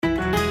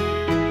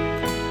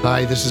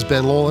Hi, this is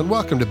Ben Lowell, and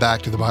welcome to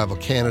Back to the Bible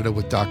Canada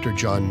with Dr.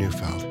 John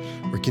Neufeld.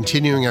 We're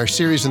continuing our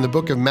series in the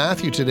book of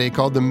Matthew today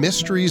called The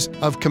Mysteries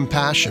of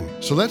Compassion.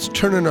 So let's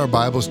turn in our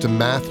Bibles to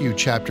Matthew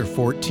chapter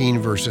 14,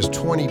 verses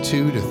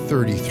 22 to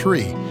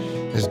 33,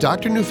 as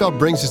Dr. Neufeld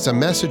brings us a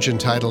message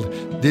entitled,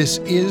 This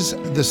is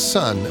the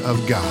Son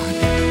of God.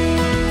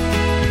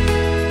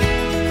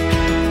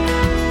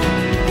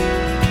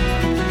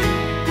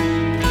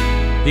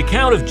 The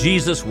account of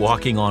Jesus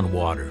walking on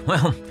water.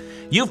 Well,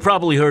 you've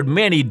probably heard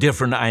many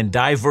different and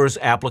diverse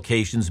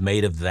applications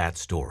made of that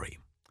story.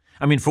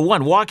 I mean, for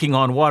one, walking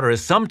on water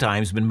has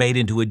sometimes been made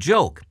into a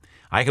joke.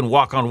 I can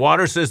walk on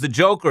water, says the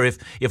joker,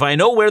 if I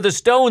know where the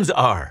stones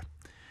are.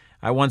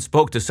 I once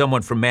spoke to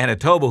someone from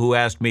Manitoba who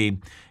asked me,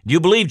 do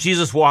you believe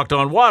Jesus walked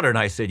on water? And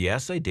I said,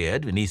 yes, I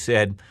did. And he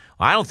said,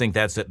 I don't think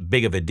that's that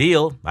big of a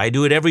deal. I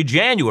do it every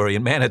January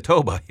in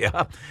Manitoba.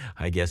 Yeah,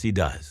 I guess he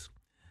does.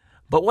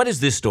 But what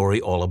is this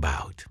story all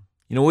about?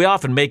 You know, we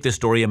often make this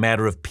story a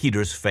matter of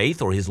Peter's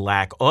faith or his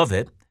lack of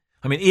it.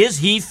 I mean, is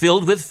he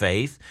filled with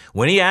faith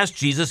when he asked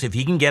Jesus if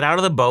he can get out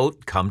of the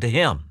boat, come to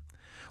him?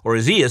 Or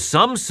is he, as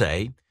some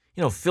say,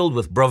 filled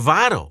with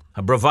bravado,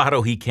 a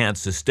bravado he can't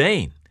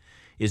sustain?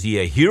 Is he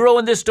a hero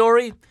in this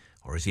story,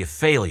 or is he a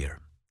failure?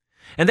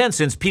 And then,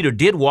 since Peter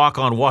did walk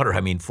on water,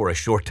 for a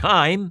short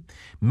time,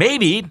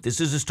 maybe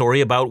this is a story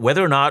about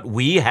whether or not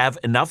we have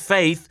enough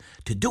faith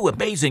to do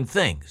amazing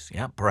things.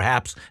 Yeah,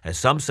 perhaps, as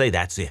some say,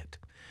 that's it.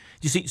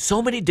 You see,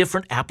 so many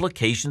different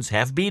applications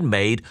have been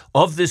made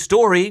of this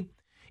story,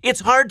 it's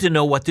hard to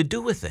know what to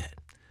do with it.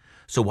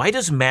 So why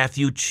does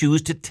Matthew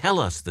choose to tell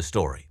us the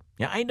story?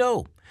 Yeah, I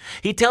know.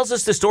 He tells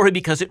us the story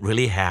because it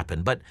really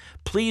happened, but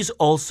please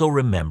also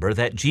remember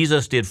that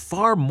Jesus did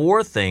far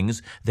more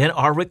things than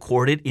are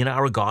recorded in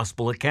our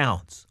gospel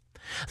accounts.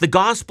 The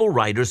gospel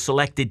writers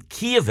selected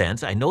key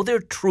events. I know they're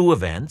true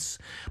events,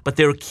 but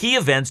they're key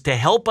events to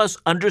help us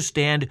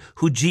understand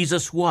who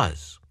Jesus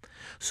was.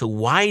 So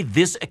why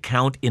this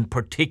account in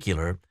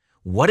particular?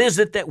 What is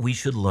it that we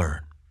should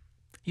learn?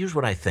 Here's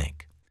what I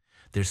think.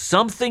 There's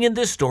something in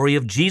this story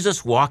of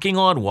Jesus walking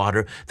on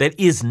water that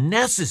is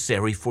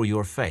necessary for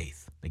your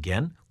faith.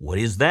 Again, what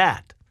is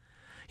that?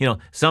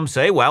 Some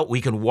say, well, we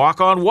can walk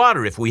on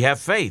water if we have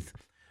faith.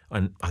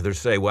 And others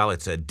say, well,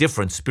 it's a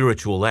different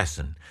spiritual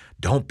lesson.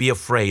 Don't be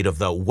afraid of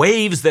the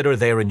waves that are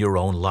there in your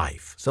own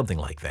life. Something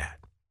like that.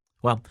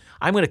 Well,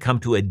 I'm going to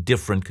come to a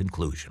different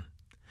conclusion.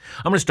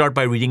 I'm going to start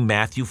by reading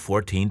Matthew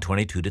 14,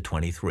 22 to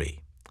 23.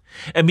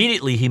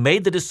 Immediately he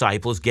made the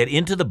disciples get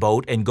into the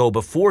boat and go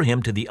before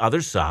him to the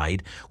other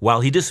side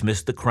while he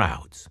dismissed the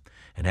crowds.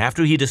 And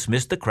after he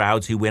dismissed the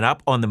crowds, he went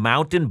up on the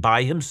mountain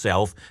by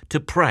himself to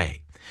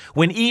pray.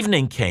 When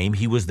evening came,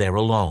 he was there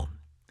alone.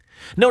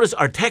 Notice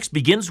our text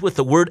begins with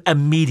the word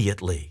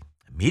immediately.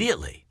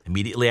 Immediately.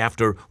 Immediately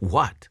after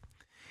what?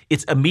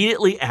 It's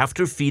immediately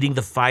after feeding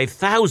the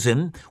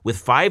 5,000 with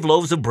 5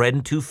 loaves of bread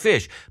and 2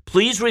 fish.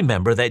 Please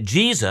remember that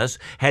Jesus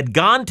had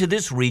gone to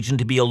this region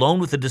to be alone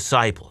with the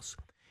disciples.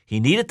 He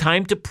needed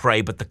time to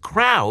pray, but the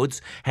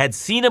crowds had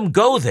seen him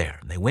go there,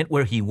 and they went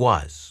where he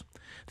was.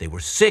 They were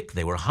sick,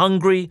 they were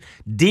hungry,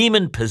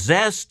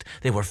 demon-possessed,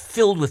 they were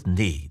filled with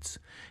needs.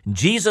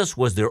 Jesus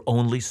was their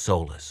only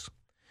solace.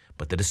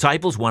 But the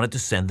disciples wanted to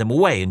send them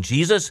away, and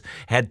Jesus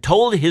had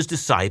told his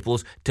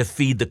disciples to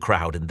feed the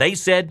crowd, and they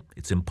said,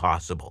 it's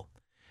impossible.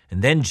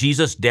 And then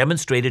Jesus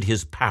demonstrated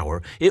his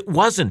power. It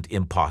wasn't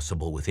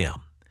impossible with him.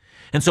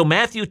 And so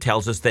Matthew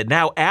tells us that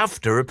now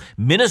after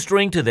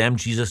ministering to them,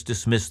 Jesus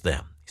dismissed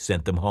them. He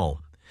sent them home.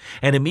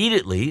 And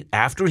immediately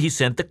after he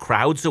sent the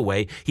crowds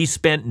away, he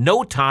spent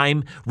no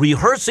time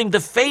rehearsing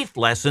the faith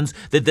lessons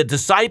that the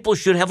disciples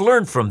should have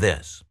learned from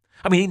this.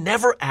 He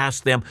never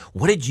asked them,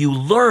 what did you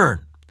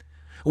learn?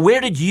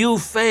 Where did you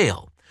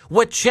fail?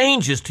 What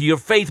changes to your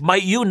faith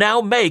might you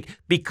now make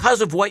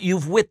because of what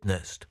you've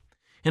witnessed?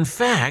 In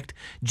fact,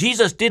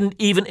 Jesus didn't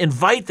even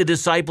invite the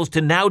disciples to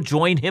now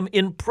join him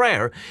in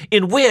prayer,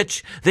 in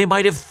which they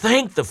might have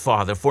thanked the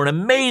Father for an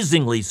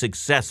amazingly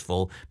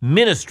successful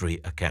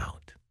ministry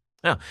account.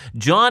 Now,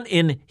 John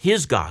in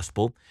his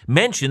gospel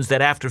mentions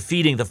that after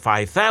feeding the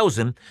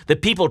 5,000, the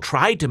people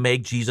tried to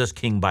make Jesus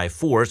king by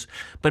force,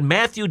 but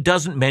Matthew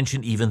doesn't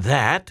mention even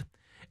that,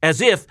 as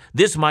if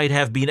this might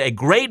have been a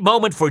great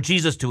moment for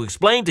Jesus to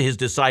explain to his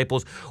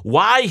disciples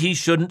why he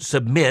shouldn't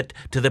submit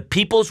to the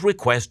people's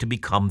request to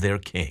become their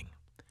king.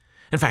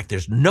 In fact,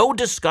 there's no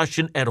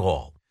discussion at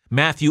all.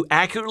 Matthew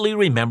accurately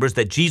remembers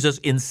that Jesus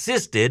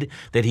insisted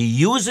that he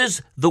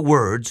uses the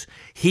words,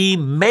 he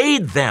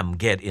made them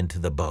get into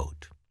the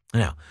boat.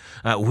 Now,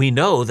 we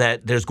know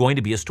that there's going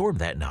to be a storm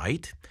that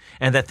night,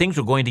 and that things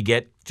are going to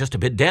get just a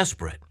bit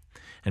desperate.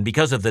 And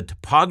because of the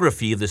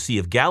topography of the Sea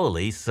of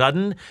Galilee,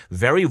 sudden,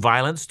 very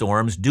violent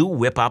storms do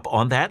whip up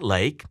on that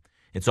lake.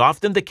 It's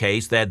often the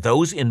case that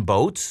those in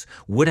boats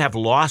would have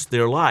lost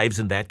their lives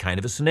in that kind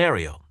of a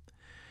scenario.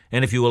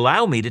 And if you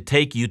allow me to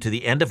take you to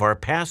the end of our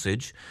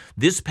passage,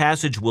 this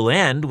passage will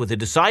end with the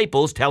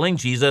disciples telling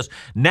Jesus,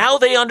 now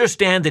they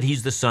understand that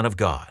he's the Son of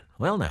God.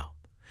 Well, now,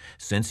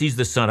 Since he's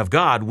the Son of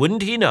God,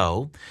 wouldn't he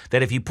know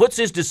that if he puts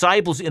his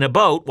disciples in a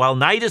boat while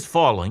night is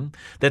falling,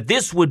 that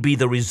this would be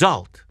the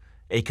result,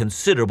 a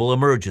considerable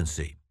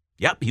emergency?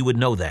 Yep, he would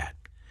know that.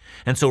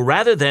 And so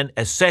rather than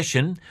a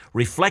session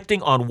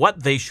reflecting on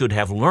what they should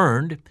have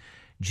learned,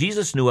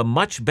 Jesus knew a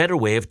much better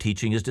way of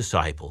teaching his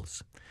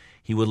disciples.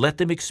 He would let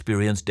them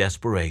experience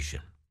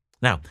desperation.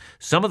 Now,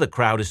 some of the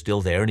crowd is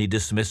still there, and he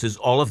dismisses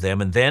all of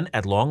them, and then,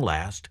 at long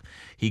last,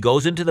 he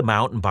goes into the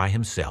mountain by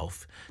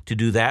himself to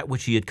do that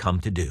which he had come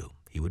to do.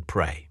 He would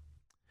pray.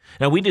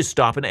 Now, we just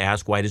stop and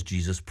ask, why does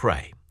Jesus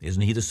pray?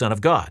 Isn't he the Son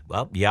of God?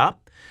 Well, yeah,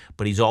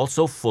 but he's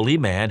also fully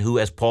man who,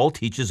 as Paul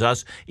teaches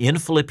us in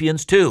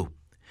Philippians 2,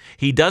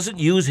 he doesn't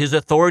use his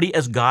authority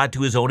as God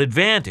to his own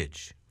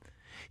advantage.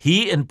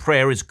 He in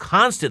prayer is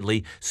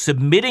constantly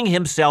submitting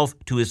himself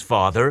to his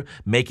Father,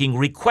 making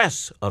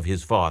requests of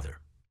his Father.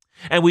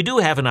 And we do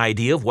have an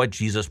idea of what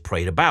Jesus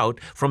prayed about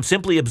from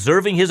simply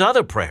observing his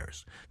other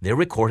prayers. They're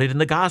recorded in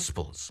the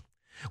Gospels.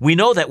 We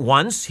know that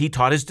once he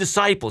taught his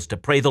disciples to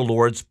pray the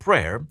Lord's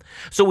Prayer,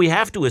 so we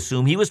have to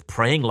assume he was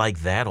praying like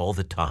that all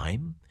the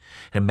time.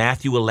 In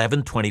Matthew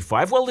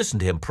 11:25, well, listen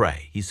to him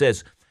pray. He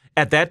says,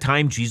 "At that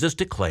time Jesus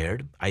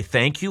declared, 'I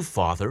thank you,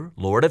 Father,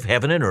 Lord of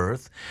heaven and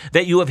earth,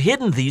 that you have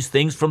hidden these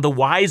things from the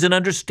wise and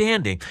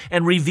understanding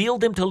and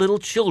revealed them to little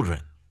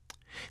children.'"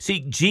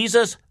 See,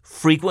 Jesus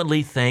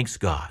frequently thanks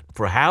God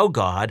for how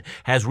God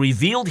has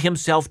revealed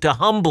himself to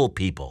humble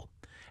people,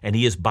 and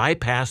he has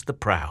bypassed the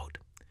proud.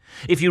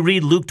 If you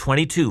read Luke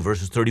 22,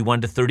 verses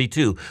 31 to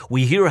 32,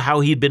 we hear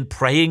how he'd been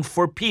praying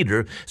for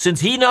Peter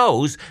since he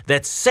knows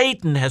that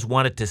Satan has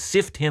wanted to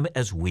sift him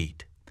as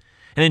wheat.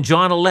 And in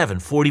John 11,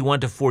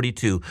 41 to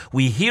 42,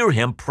 we hear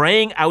him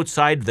praying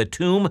outside the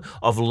tomb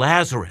of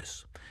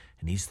Lazarus,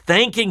 and he's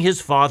thanking his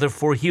Father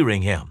for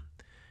hearing him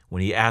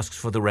when he asks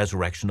for the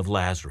resurrection of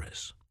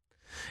Lazarus.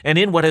 And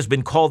in what has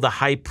been called the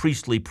high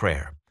priestly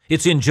prayer,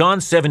 it's in John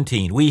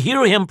 17, we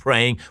hear him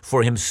praying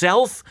for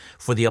himself,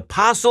 for the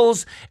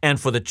apostles, and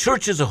for the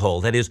church as a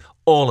whole, that is,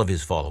 all of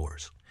his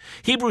followers.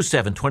 Hebrews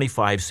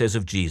 7:25 says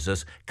of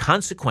Jesus,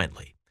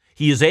 consequently,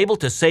 he is able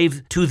to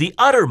save to the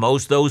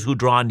uttermost those who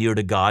draw near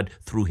to God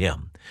through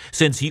him,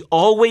 since he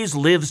always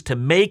lives to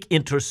make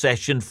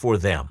intercession for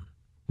them.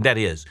 That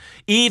is,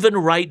 even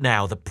right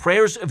now, the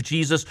prayers of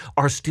Jesus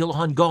are still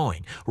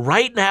ongoing.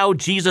 Right now,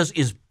 Jesus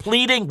is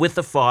pleading with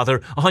the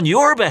Father on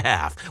your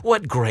behalf.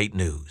 What great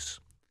news!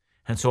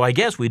 And so I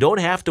guess we don't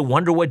have to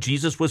wonder what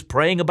Jesus was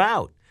praying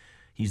about.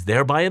 He's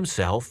there by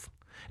himself,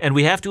 and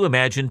we have to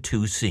imagine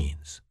two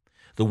scenes.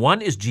 The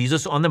one is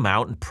Jesus on the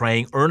mountain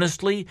praying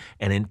earnestly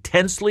and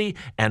intensely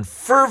and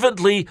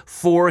fervently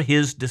for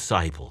his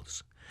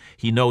disciples.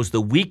 He knows the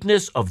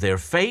weakness of their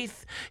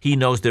faith. He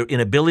knows their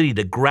inability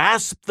to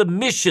grasp the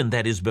mission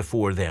that is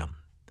before them.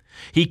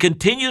 He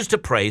continues to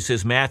pray,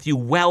 says Matthew,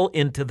 well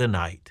into the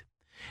night.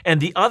 And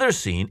the other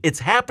scene, it's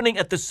happening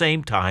at the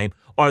same time,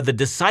 are the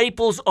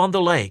disciples on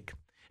the lake.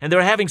 And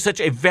they're having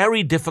such a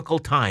very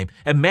difficult time.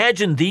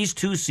 Imagine these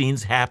two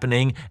scenes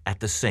happening at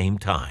the same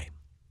time.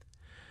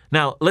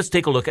 Now, let's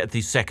take a look at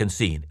the second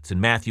scene. It's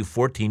in Matthew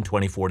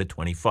 14:24 to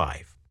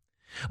 25.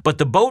 But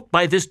the boat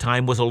by this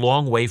time was a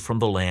long way from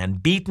the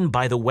land, beaten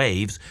by the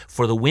waves,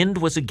 for the wind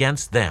was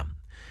against them.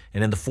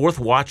 And in the fourth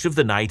watch of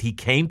the night, he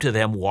came to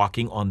them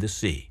walking on the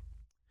sea.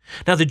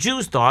 Now, the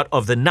Jews thought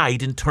of the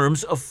night in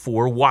terms of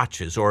 4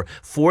 watches, or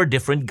 4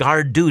 different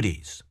guard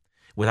duties.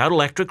 Without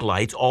electric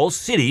lights, all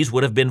cities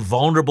would have been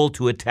vulnerable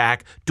to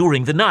attack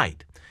during the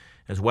night,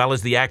 as well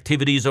as the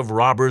activities of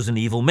robbers and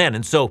evil men.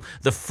 And so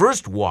the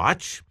first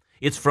watch,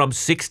 it's from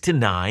 6 to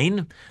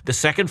 9, the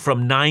second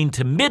from 9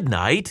 to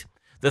midnight,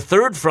 the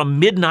third from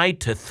midnight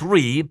to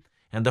 3,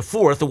 and the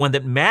fourth, the one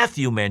that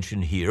Matthew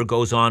mentioned here,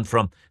 goes on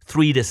from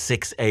 3 to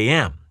 6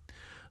 a.m.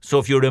 So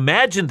if you were to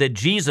imagine that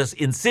Jesus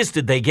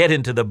insisted they get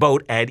into the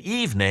boat at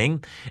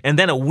evening, and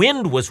then a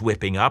wind was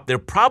whipping up, they're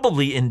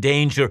probably in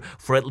danger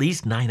for at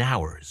least 9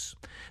 hours.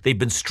 They've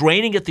been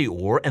straining at the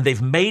oar, and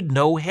they've made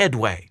no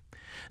headway.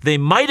 They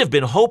might have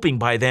been hoping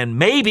by then,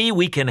 maybe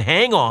we can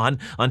hang on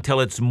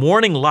until it's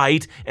morning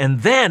light,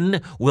 and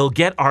then we'll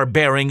get our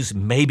bearings,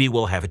 maybe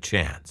we'll have a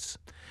chance.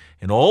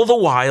 And all the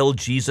while,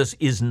 Jesus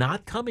is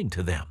not coming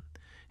to them.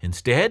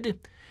 Instead,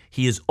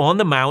 he is on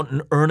the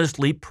mountain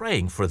earnestly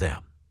praying for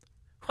them.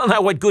 Well,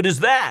 now what good is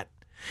that?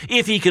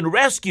 If he can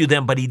rescue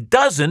them, but he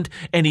doesn't,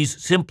 and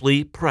he's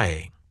simply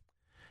praying.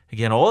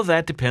 Again, all of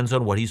that depends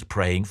on what he's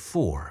praying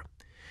for.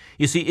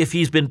 You see, if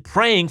he's been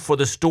praying for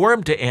the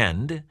storm to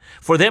end,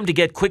 for them to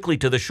get quickly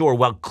to the shore,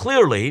 well,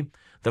 clearly,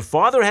 the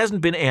Father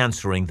hasn't been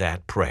answering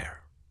that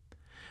prayer.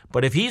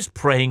 But if he's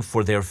praying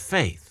for their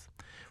faith,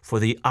 for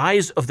the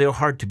eyes of their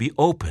heart to be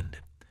opened,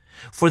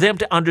 for them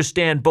to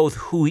understand both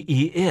who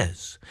he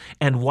is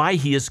and why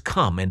he has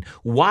come and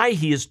why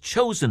he has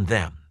chosen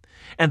them,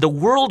 and the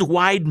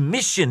worldwide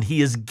mission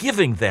he is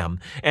giving them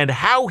and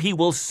how he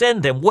will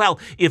send them, well,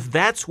 if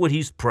that's what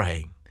he's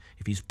praying,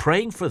 if he's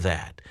praying for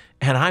that,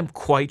 and I'm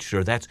quite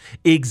sure that's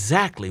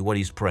exactly what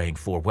he's praying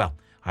for, well,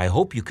 I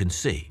hope you can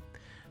see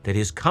that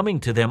his coming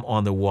to them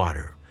on the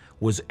water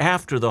was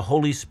after the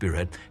Holy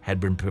Spirit had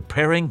been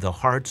preparing the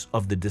hearts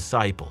of the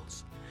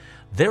disciples.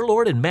 Their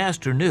Lord and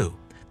Master knew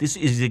this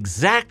is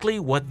exactly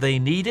what they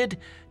needed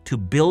to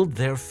build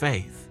their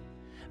faith.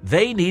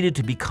 They needed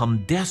to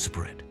become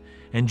desperate.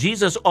 And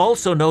Jesus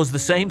also knows the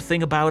same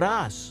thing about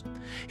us.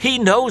 He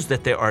knows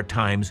that there are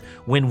times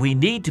when we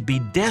need to be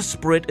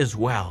desperate as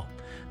well.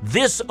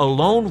 This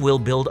alone will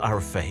build our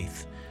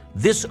faith.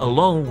 This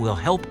alone will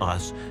help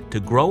us to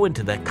grow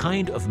into the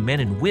kind of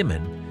men and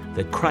women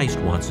that Christ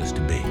wants us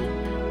to be.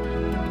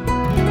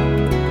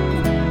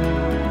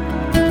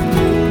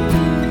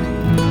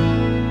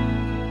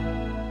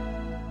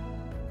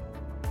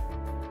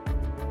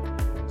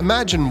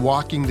 Imagine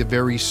walking the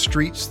very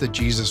streets that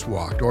Jesus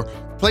walked, or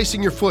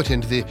placing your foot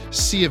into the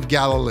Sea of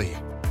Galilee.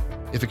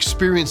 If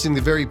experiencing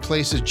the very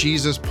places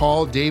Jesus,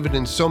 Paul, David,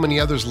 and so many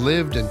others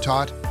lived and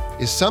taught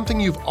is something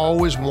you've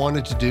always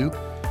wanted to do,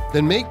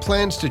 then make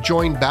plans to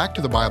join Back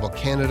to the Bible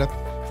Canada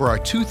for our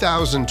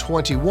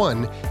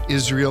 2021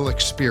 Israel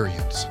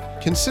Experience.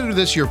 Consider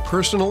this your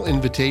personal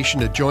invitation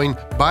to join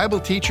Bible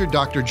teacher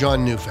Dr.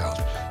 John Neufeld,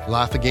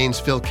 Laugh Again's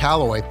Phil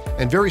Calloway,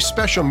 and very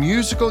special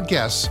musical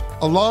guests,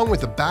 along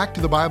with the Back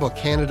to the Bible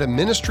Canada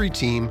ministry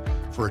team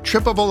for a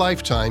trip of a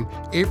lifetime,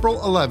 April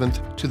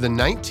 11th to the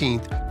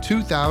 19th,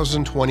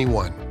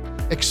 2021.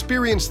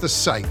 Experience the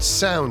sights,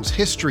 sounds,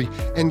 history,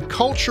 and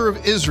culture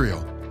of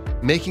Israel,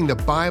 making the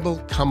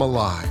Bible come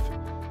alive.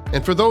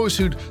 And for those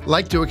who'd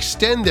like to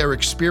extend their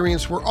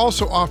experience, we're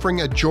also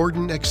offering a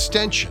Jordan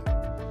extension.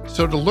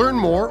 So to learn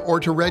more or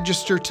to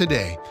register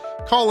today,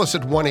 call us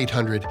at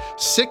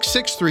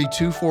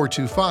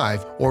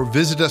 1-800-663-2425 or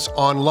visit us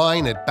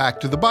online at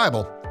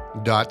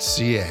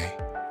backtothebible.ca.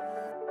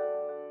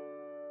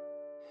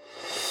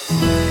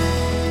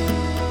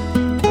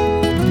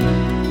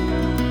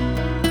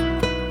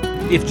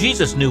 If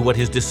Jesus knew what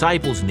his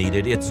disciples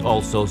needed, it's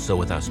also so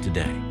with us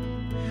today.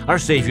 Our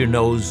Savior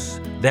knows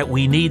that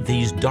we need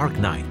these dark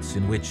nights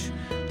in which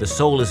the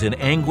soul is in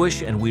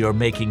anguish and we are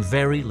making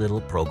very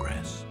little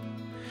progress.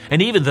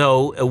 And even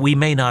though we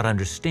may not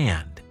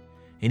understand,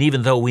 and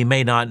even though we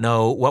may not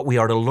know what we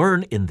are to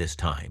learn in this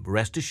time,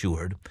 rest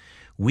assured,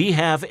 we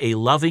have a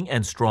loving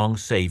and strong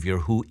Savior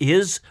who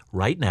is,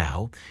 right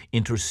now,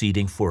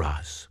 interceding for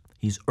us.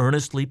 He's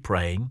earnestly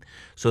praying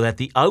so that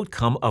the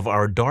outcome of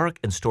our dark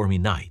and stormy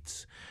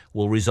nights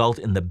will result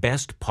in the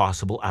best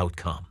possible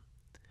outcome.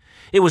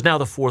 It was now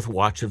the fourth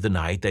watch of the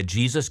night that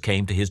Jesus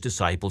came to his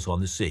disciples on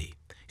the sea.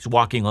 He's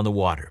walking on the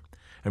water.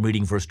 I'm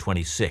reading verse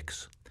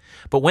 26.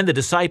 But when the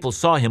disciples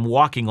saw him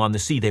walking on the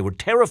sea, they were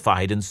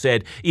terrified and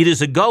said, "It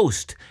is a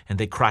ghost," and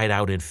they cried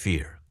out in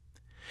fear.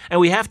 And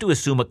we have to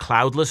assume a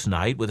cloudless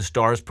night with the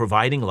stars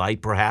providing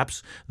light,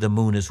 perhaps the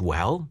moon as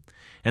well.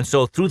 And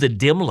so through the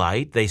dim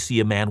light, they see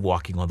a man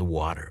walking on the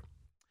water.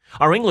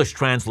 Our English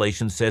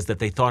translation says that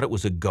they thought it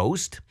was a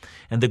ghost,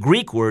 and the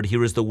Greek word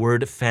here is the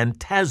word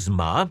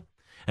phantasma,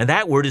 and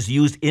that word is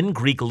used in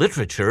Greek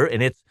literature,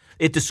 and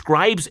it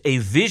describes a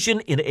vision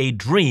in a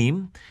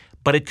dream,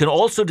 but it can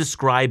also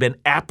describe an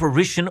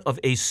apparition of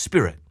a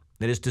spirit.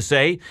 That is to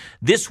say,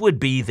 this would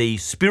be the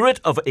spirit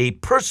of a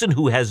person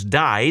who has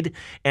died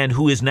and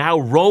who is now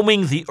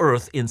roaming the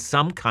earth in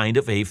some kind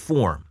of a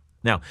form.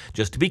 Now,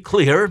 just to be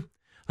clear,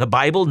 the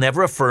Bible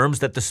never affirms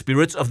that the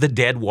spirits of the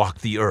dead walk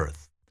the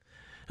earth.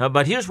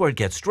 But here's where it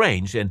gets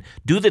strange. And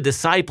do the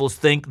disciples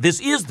think this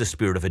is the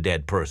spirit of a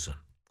dead person?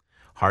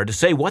 Hard to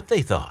say what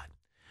they thought.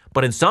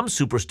 But in some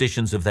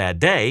superstitions of that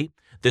day,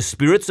 the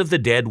spirits of the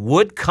dead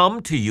would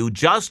come to you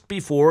just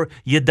before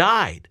you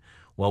died.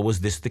 Well,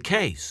 was this the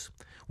case?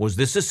 Was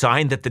this a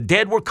sign that the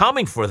dead were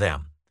coming for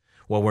them?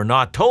 Well, we're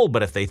not told,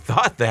 but if they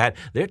thought that,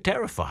 they're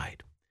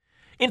terrified.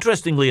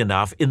 Interestingly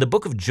enough, in the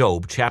book of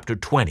Job, chapter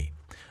 20,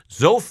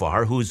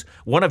 Zophar, who's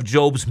one of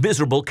Job's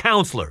miserable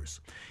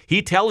counselors,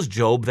 he tells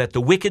Job that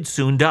the wicked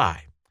soon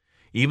die.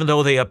 Even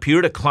though they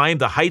appear to climb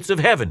the heights of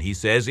heaven, he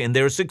says, in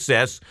their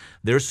success,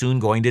 they're soon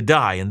going to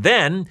die. And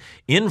then,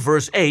 in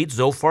verse 8,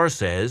 Zophar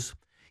says,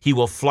 he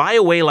will fly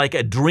away like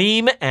a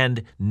dream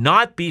and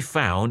not be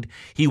found.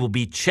 He will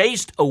be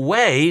chased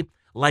away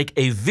like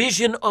a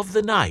vision of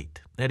the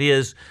night. That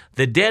is,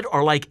 the dead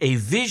are like a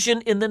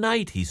vision in the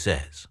night, he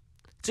says.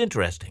 It's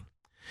interesting.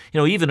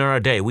 Even in our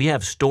day, we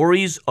have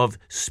stories of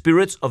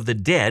spirits of the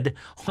dead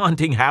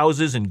haunting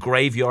houses and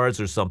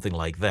graveyards or something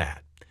like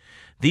that.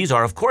 These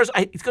are, of course,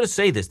 I'm going to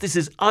say this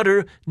is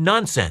utter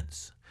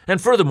nonsense. And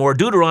furthermore,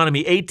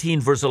 Deuteronomy 18,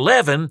 verse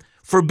 11,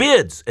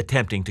 forbids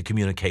attempting to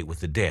communicate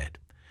with the dead.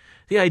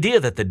 The idea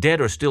that the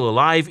dead are still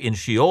alive in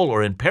Sheol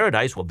or in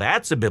paradise, well,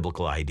 that's a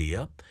biblical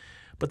idea.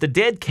 But the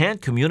dead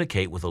can't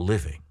communicate with the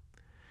living.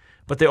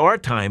 But there are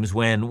times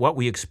when what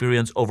we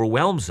experience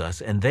overwhelms us,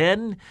 and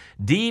then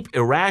deep,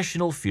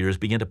 irrational fears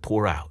begin to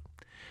pour out.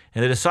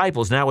 And the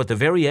disciples, now at the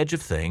very edge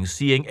of things,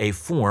 seeing a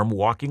form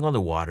walking on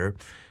the water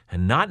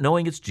and not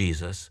knowing it's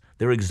Jesus,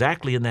 they're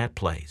exactly in that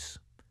place.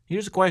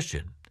 Here's a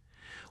question.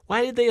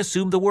 Why did they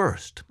assume the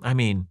worst?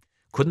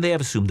 Couldn't they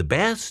have assumed the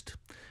best?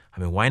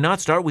 Why not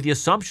start with the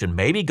assumption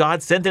maybe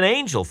God sent an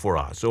angel for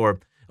us,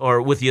 or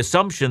or with the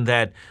assumption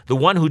that the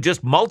one who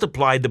just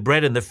multiplied the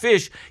bread and the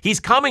fish, he's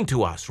coming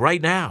to us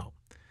right now.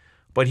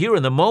 But here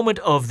in the moment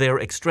of their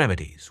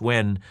extremities,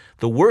 when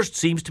the worst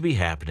seems to be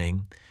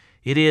happening,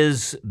 it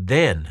is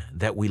then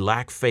that we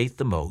lack faith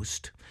the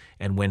most,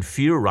 and when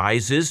fear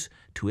rises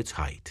to its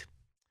height.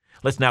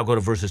 Let's now go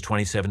to verses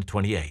 27 to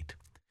 28.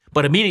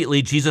 But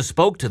immediately Jesus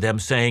spoke to them,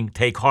 saying,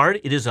 "Take heart,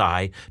 it is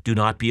I, do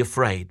not be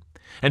afraid."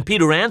 And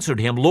Peter answered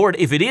him, "Lord,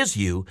 if it is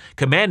you,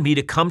 command me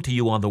to come to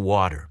you on the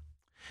water."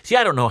 See,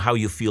 I don't know how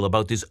you feel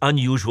about this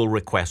unusual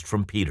request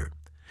from Peter.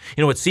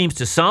 It seems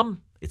to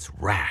some, it's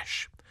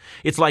rash.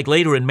 It's like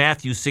later in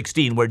Matthew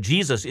 16, where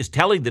Jesus is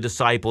telling the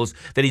disciples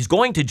that he's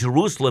going to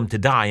Jerusalem to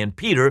die, and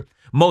Peter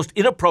most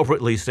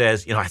inappropriately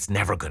says, that's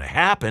never going to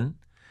happen.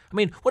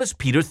 What is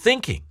Peter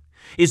thinking?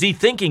 Is he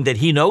thinking that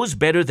he knows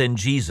better than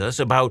Jesus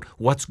about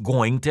what's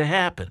going to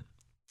happen?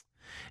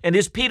 And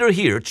is Peter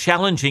here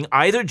challenging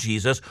either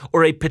Jesus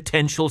or a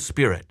potential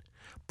spirit?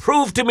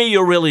 Prove to me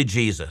you're really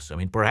Jesus.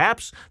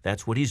 Perhaps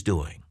that's what he's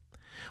doing.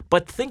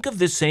 But think of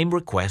this same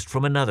request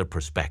from another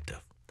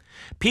perspective.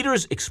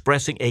 Peter's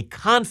expressing a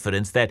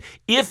confidence that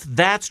if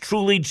that's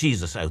truly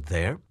Jesus out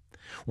there,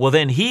 well,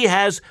 then he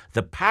has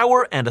the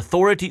power and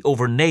authority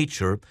over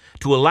nature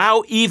to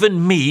allow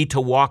even me to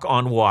walk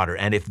on water.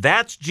 And if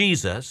that's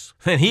Jesus,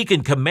 then he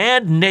can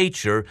command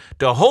nature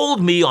to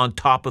hold me on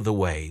top of the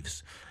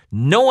waves.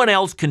 No one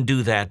else can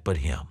do that but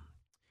him.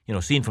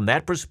 Seen from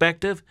that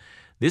perspective,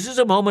 this is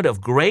a moment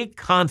of great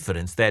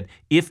confidence that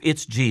if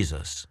it's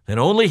Jesus, then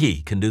only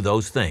he can do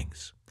those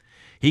things.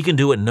 He can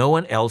do what no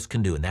one else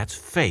can do, and that's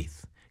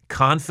faith,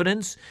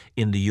 confidence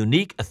in the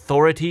unique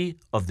authority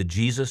of the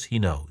Jesus he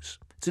knows.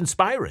 It's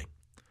inspiring.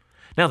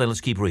 Now then,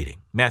 let's keep reading.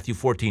 Matthew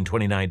 14,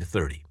 29 to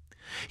 30.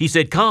 He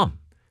said, "Come."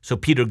 So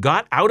Peter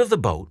got out of the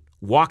boat,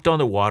 walked on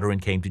the water,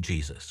 and came to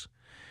Jesus.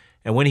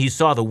 And when he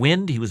saw the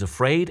wind, he was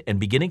afraid, and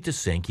beginning to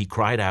sink, he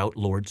cried out,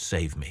 "Lord,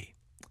 save me."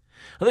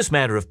 Now, this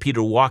matter of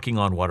Peter walking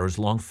on water has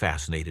long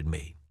fascinated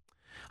me.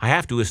 I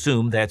have to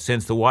assume that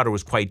since the water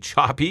was quite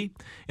choppy,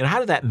 how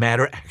did that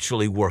matter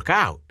actually work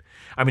out?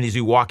 Is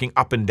he walking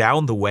up and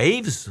down the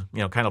waves?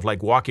 Kind of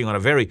like walking on a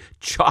very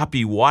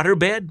choppy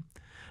waterbed?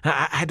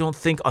 I don't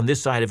think on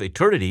this side of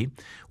eternity,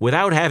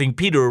 without having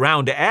Peter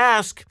around to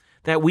ask,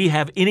 that we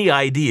have any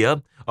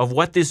idea of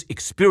what this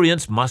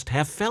experience must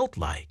have felt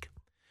like.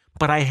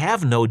 But I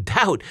have no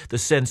doubt the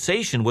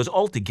sensation was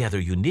altogether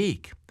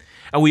unique.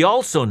 And we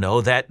also know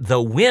that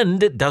the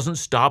wind doesn't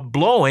stop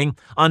blowing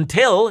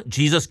until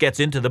Jesus gets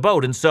into the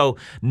boat. And so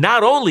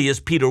not only is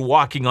Peter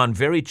walking on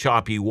very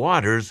choppy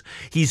waters,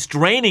 he's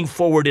straining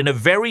forward in a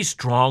very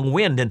strong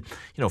wind. And,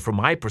 from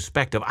my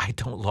perspective, I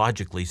don't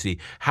logically see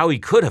how he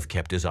could have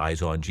kept his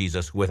eyes on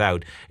Jesus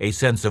without a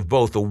sense of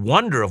both the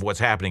wonder of what's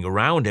happening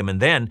around him and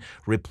then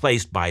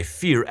replaced by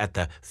fear at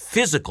the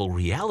physical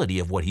reality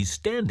of what he's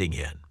standing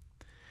in.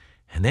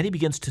 And then he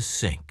begins to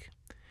sink.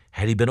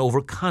 Had he been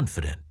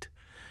overconfident?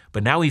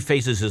 But now he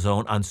faces his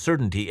own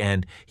uncertainty,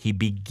 and he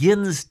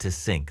begins to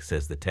sink,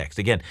 says the text.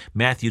 Again,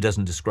 Matthew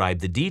doesn't describe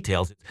the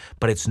details,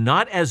 but it's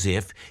not as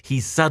if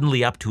he's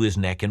suddenly up to his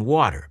neck in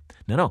water.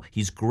 No,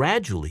 he's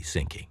gradually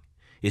sinking.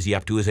 Is he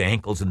up to his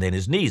ankles and then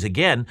his knees?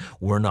 Again,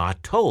 we're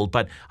not told,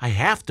 but I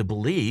have to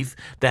believe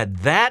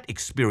that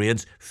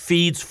experience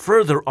feeds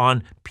further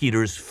on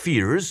Peter's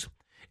fears,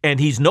 and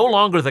he's no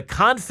longer the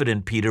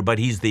confident Peter, but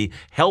he's the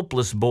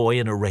helpless boy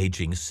in a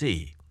raging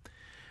sea.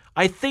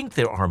 I think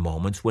there are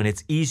moments when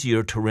it's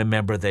easier to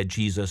remember that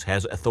Jesus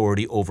has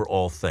authority over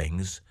all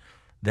things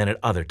than at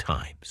other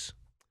times.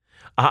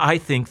 I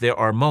think there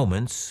are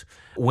moments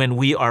when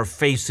we are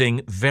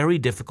facing very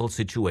difficult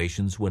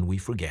situations when we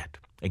forget.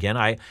 Again,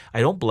 I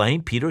don't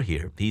blame Peter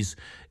here. He's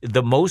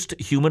the most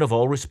human of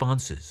all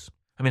responses.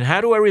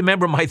 How do I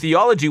remember my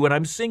theology when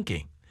I'm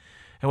sinking?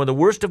 And when the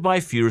worst of my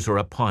fears are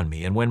upon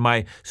me, and when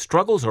my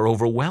struggles are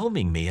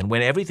overwhelming me, and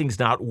when everything's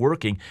not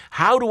working,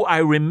 how do I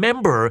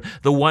remember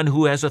the one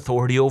who has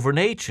authority over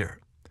nature?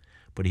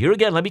 But here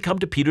again, let me come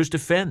to Peter's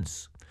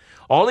defense.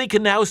 All he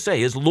can now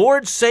say is,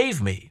 "Lord,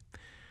 save me.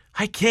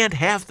 I can't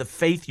have the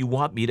faith you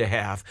want me to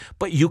have,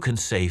 but you can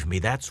save me.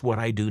 That's what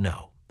I do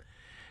know."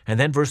 And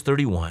then verse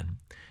 31,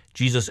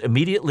 Jesus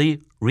immediately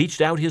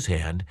reached out his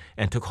hand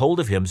and took hold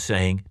of him,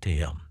 saying to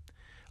him,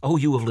 "Oh,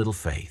 you of little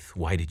faith,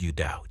 why did you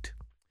doubt?"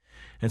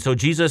 And so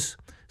Jesus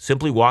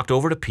simply walked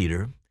over to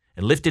Peter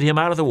and lifted him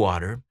out of the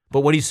water.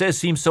 But what he says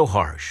seems so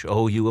harsh.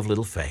 "Oh, you of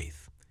little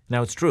faith."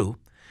 Now, it's true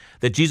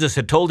that Jesus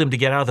had told him to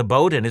get out of the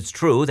boat, and it's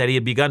true that he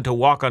had begun to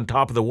walk on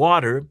top of the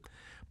water,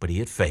 but he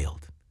had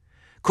failed.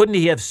 Couldn't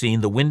he have seen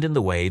the wind and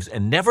the waves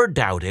and never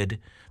doubted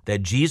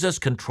that Jesus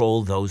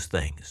controlled those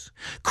things?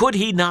 Could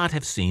he not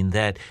have seen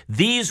that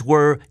these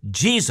were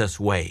Jesus'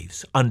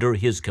 waves under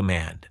his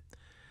command?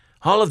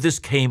 All of this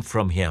came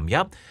from him.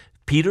 Yep,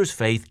 Peter's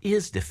faith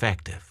is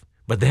defective.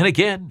 But then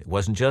again, it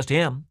wasn't just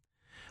him.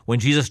 When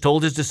Jesus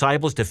told his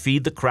disciples to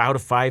feed the crowd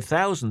of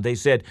 5,000, they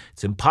said,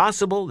 "It's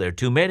impossible, there are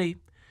too many."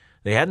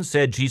 They hadn't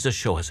said, "Jesus,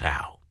 show us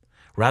how."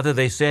 Rather,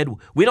 they said,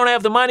 "We don't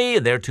have the money,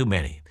 and there are too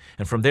many."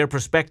 And from their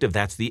perspective,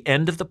 that's the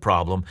end of the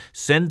problem.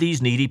 Send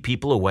these needy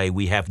people away.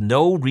 We have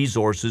no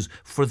resources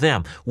for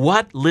them.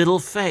 What little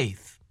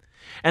faith!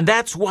 And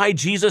that's why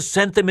Jesus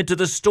sent them into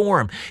the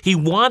storm. He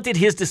wanted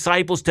his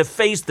disciples to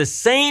face the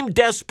same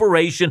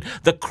desperation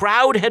the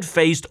crowd had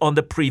faced on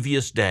the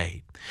previous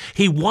day.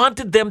 He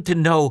wanted them to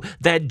know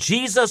that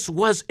Jesus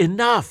was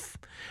enough.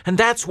 And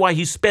that's why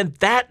he spent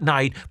that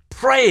night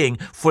praying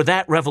for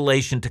that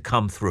revelation to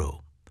come through.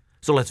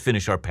 So let's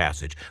finish our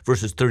passage,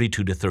 verses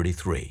 32 to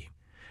 33.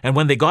 And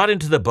when they got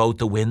into the boat,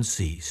 the wind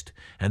ceased,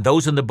 and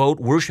those in the boat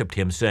worshipped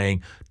him,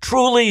 saying,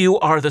 "Truly you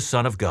are the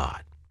Son of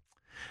God."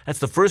 That's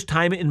the first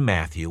time in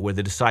Matthew where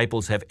the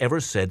disciples have ever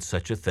said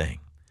such a thing.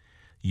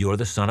 You're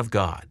the Son of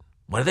God.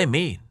 What do they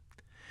mean?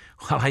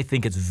 Well, I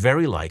think it's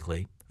very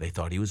likely they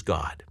thought he was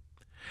God.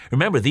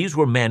 Remember, these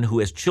were men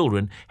who as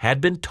children had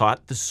been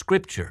taught the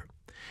Scripture.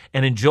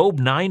 And in Job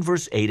 9,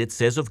 verse 8, it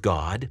says of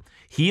God,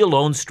 "He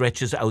alone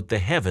stretches out the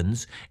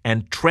heavens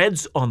and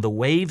treads on the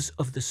waves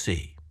of the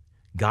sea."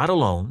 God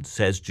alone,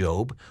 says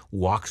Job,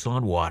 walks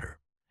on water.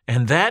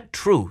 And that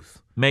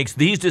truth makes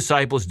these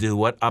disciples do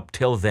what up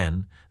till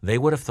then they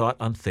would have thought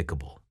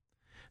unthinkable.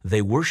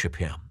 They worship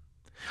him.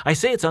 I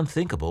say it's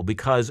unthinkable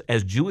because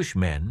as Jewish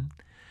men,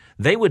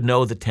 they would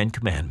know the 10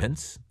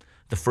 Commandments.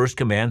 The first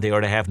command, they are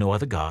to have no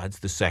other gods.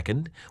 The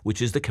second,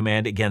 which is the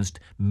command against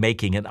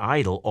making an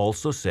idol,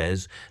 also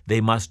says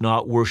they must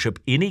not worship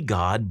any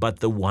god but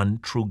the one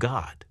true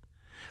God.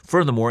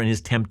 Furthermore, in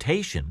his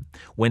temptation,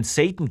 when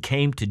Satan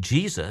came to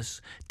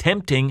Jesus,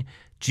 tempting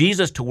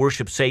Jesus to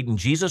worship Satan,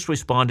 Jesus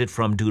responded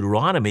from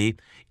Deuteronomy,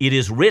 "It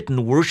is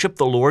written, worship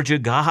the Lord your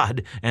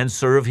God and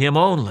serve him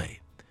only."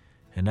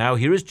 And now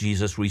here is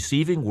Jesus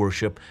receiving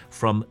worship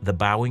from the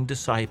bowing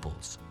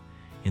disciples.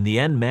 In the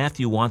end,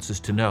 Matthew wants us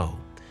to know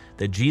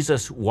that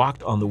Jesus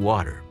walked on the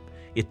water.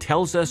 It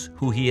tells us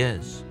who he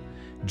is.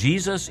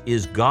 Jesus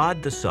is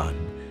God the Son,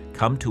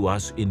 come to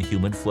us in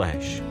human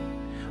flesh.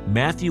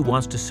 Matthew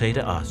wants to say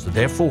to us,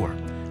 therefore,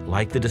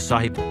 like the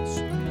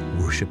disciples,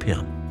 worship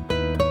him.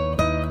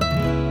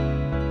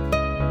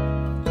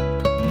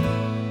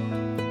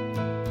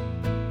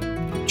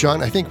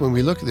 John, I think when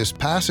we look at this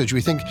passage,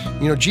 we think,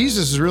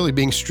 Jesus is really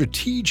being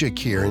strategic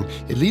here. And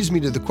it leads me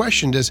to the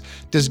question,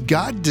 does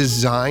God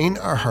design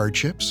our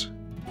hardships?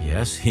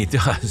 Yes, he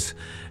does.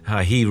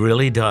 He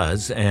really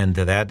does. And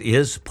that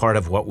is part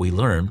of what we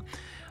learn.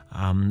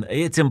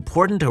 It's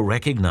important to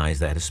recognize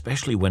that,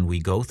 especially when we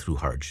go through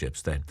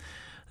hardships, that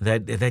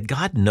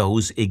God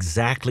knows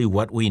exactly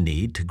what we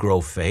need to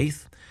grow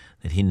faith,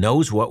 that he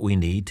knows what we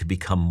need to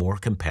become more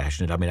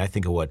compassionate. I mean, I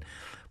think of what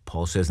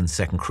Paul says in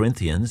 2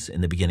 Corinthians in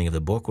the beginning of the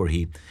book, where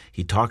he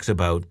talks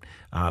about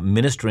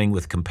ministering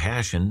with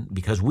compassion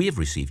because we have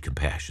received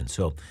compassion.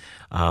 So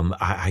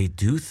I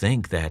do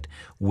think that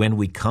when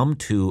we come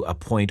to a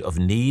point of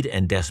need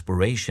and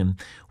desperation,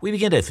 we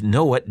begin to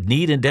know what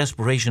need and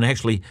desperation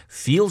actually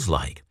feels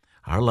like.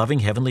 Our loving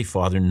Heavenly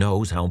Father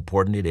knows how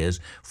important it is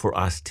for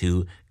us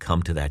to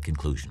come to that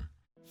conclusion.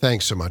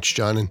 Thanks so much,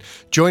 John. And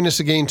join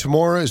us again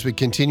tomorrow as we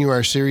continue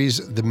our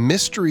series, The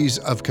Mysteries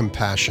of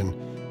Compassion,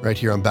 right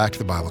here on Back to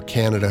the Bible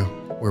Canada,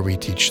 where we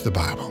teach the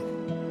Bible.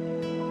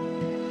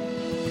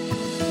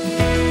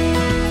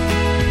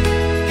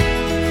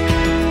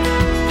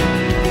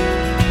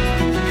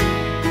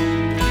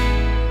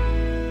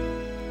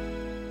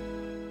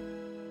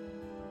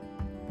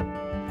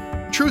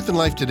 Truth in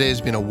Life Today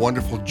has been a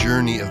wonderful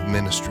journey of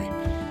ministry.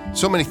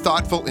 So many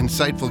thoughtful,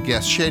 insightful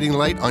guests shedding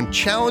light on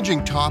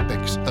challenging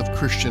topics of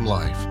Christian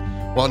life.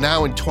 Well,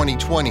 now in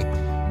 2020,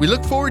 we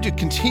look forward to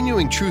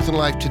continuing Truth in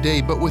Life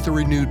Today, but with a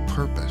renewed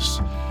purpose.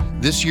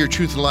 This year,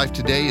 Truth in Life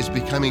Today is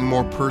becoming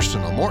more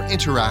personal, more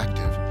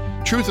interactive.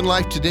 Truth in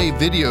Life Today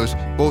videos,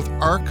 both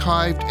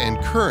archived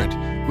and current,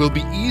 will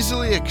be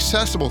easily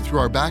accessible through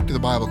our Back to the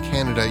Bible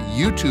Canada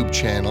YouTube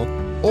channel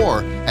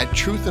or at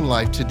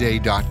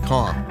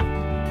truthinlifetoday.com.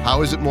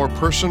 How is it more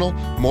personal,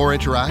 more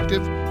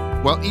interactive?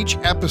 Well, each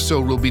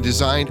episode will be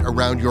designed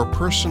around your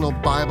personal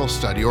Bible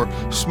study or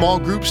small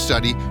group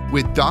study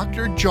with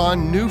Dr.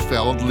 John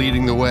Neufeld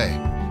leading the way.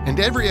 And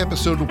every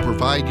episode will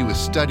provide you with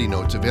study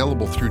notes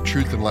available through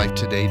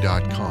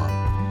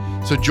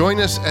truthinlifetoday.com. So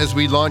join us as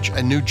we launch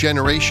a new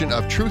generation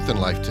of Truth in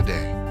Life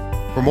Today.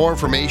 For more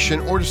information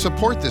or to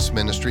support this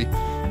ministry,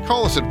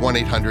 call us at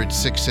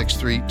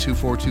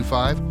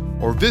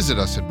 1-800-663-2425 or visit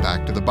us at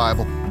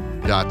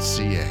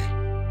backtothebible.ca.